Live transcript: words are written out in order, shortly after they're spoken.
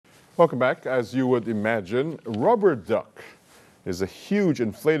Welcome back. As you would imagine, rubber duck is a huge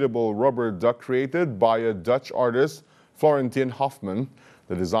inflatable rubber duck created by a Dutch artist, Florentijn Hofman.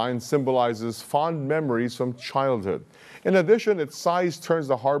 The design symbolizes fond memories from childhood. In addition, its size turns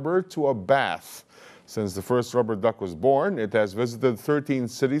the harbor to a bath. Since the first rubber duck was born, it has visited 13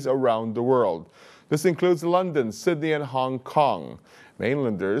 cities around the world. This includes London, Sydney, and Hong Kong.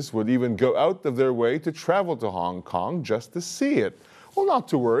 Mainlanders would even go out of their way to travel to Hong Kong just to see it. Well, not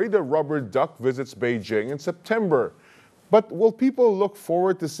to worry, the rubber duck visits Beijing in September. But will people look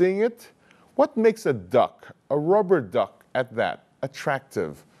forward to seeing it? What makes a duck, a rubber duck at that,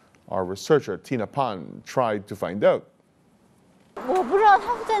 attractive? Our researcher Tina Pan tried to find out.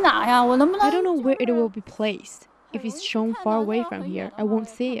 I don't know where it will be placed. If it's shown far away from here, I won't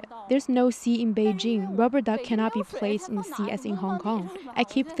see it. There's no sea in Beijing. Rubber duck cannot be placed in the sea as in Hong Kong. I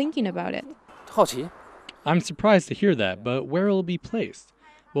keep thinking about it. I'm surprised to hear that, but where will it be placed?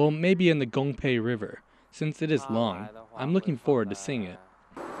 Well, maybe in the Gongpei River. Since it is long, I'm looking forward to seeing it.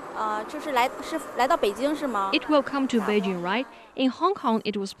 It will come to Beijing, right? In Hong Kong,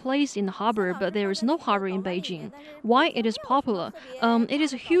 it was placed in the harbor, but there is no harbor in Beijing. Why it is popular? It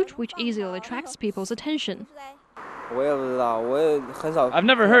is huge, which easily attracts people's attention. I've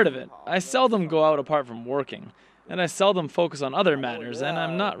never heard of it. I seldom go out apart from working, and I seldom focus on other matters, and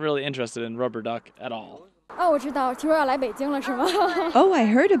I'm not really interested in rubber duck at all. Oh, I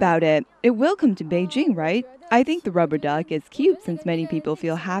heard about it. It will come to Beijing, right? I think the rubber duck is cute since many people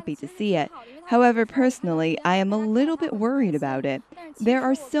feel happy to see it. However, personally, I am a little bit worried about it. There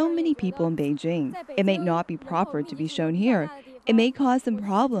are so many people in Beijing. It may not be proper to be shown here. It may cause some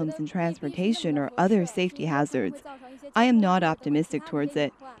problems in transportation or other safety hazards. I am not optimistic towards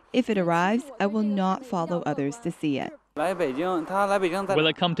it. If it arrives, I will not follow others to see it. Will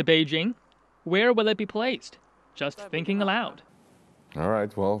it come to Beijing? Where will it be placed? Just thinking aloud. All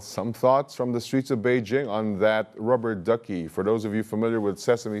right, well, some thoughts from the streets of Beijing on that rubber ducky. For those of you familiar with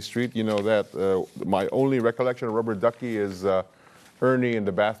Sesame Street, you know that my only recollection of rubber ducky is Ernie in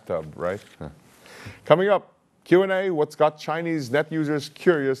the bathtub, right? Coming up, Q&A, what's got Chinese net users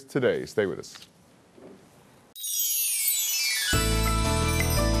curious today? Stay with us.